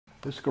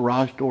This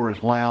garage door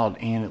is loud,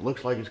 and it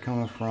looks like it's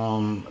coming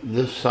from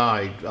this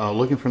side.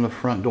 Looking from the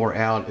front door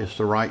out, it's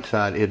the right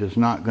side. It is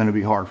not going to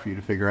be hard for you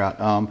to figure out.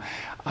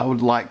 I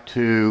would like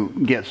to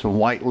get some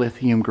white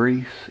lithium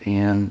grease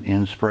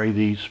and spray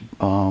these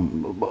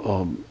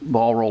ball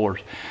rollers,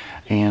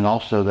 and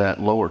also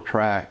that lower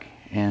track,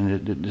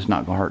 and it is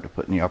not going to hurt to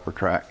put in the upper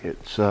track. It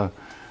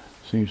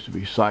seems to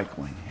be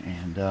cycling,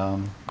 and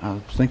I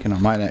was thinking I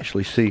might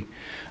actually see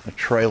a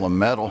trail of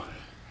metal.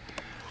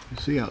 You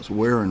see how it's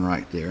wearing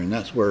right there, and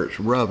that's where it's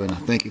rubbing. I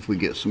think if we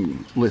get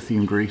some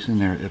lithium grease in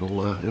there,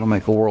 it'll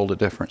make a world of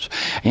difference.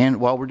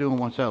 And while we're doing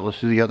one side, let's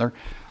do the other.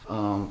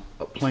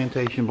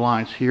 Plantation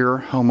blinds here.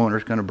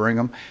 Homeowner's going to bring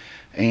them,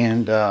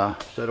 and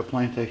set of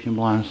plantation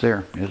blinds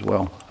there as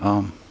well.